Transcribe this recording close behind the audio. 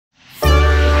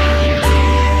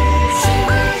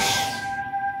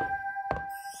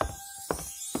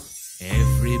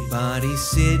Everybody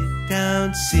sit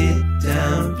down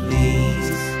please.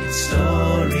 It's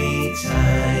story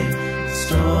time,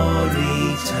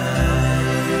 story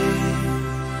time.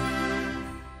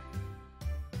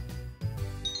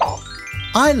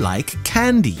 I like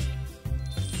candy.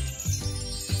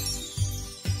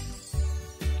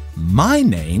 My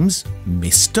name's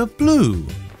Mr. Blue.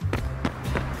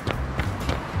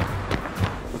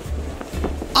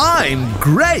 I'm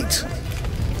great!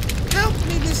 Help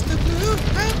me, Mr. Blue,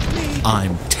 help me!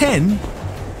 I'm 10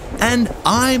 and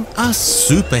I'm a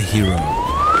superhero.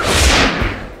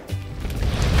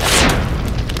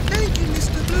 Thank you,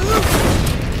 Mr. Blue.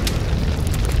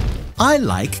 I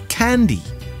like candy.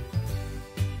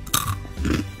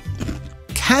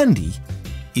 Candy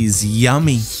is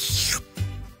yummy.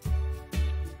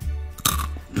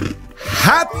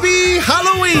 Happy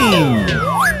Halloween!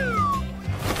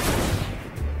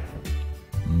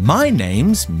 My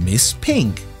name's Miss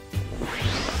Pink.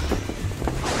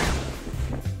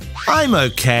 I'm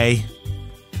okay.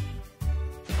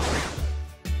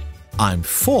 I'm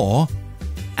 4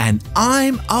 and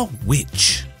I'm a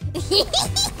witch.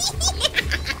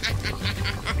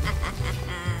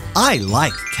 I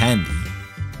like candy.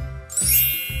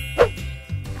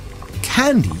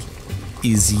 Candy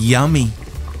is yummy.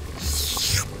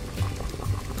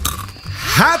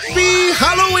 Happy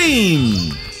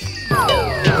Halloween!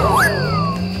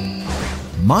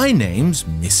 My name's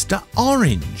Mr.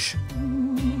 Orange.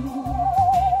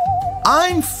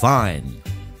 I'm fine.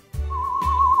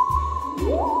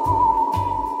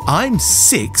 I'm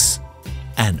 6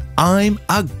 and I'm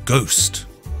a ghost.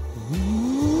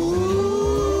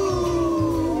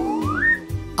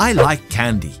 I like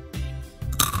candy.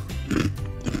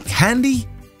 Candy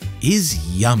is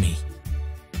yummy.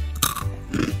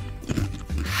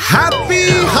 Happy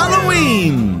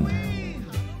Halloween!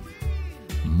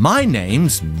 My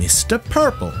name's Mr.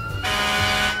 Purple.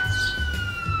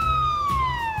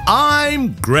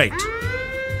 I'm great.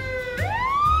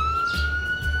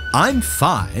 I'm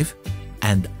 5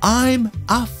 and I'm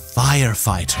a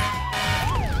firefighter.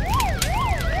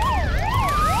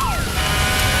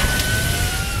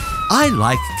 I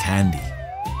like candy.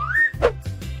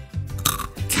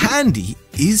 Candy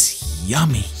is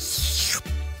yummy.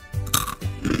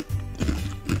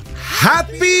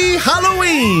 Happy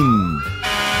Halloween!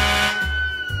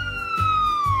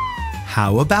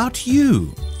 How about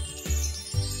you?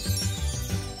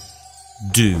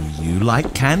 Do you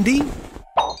like candy?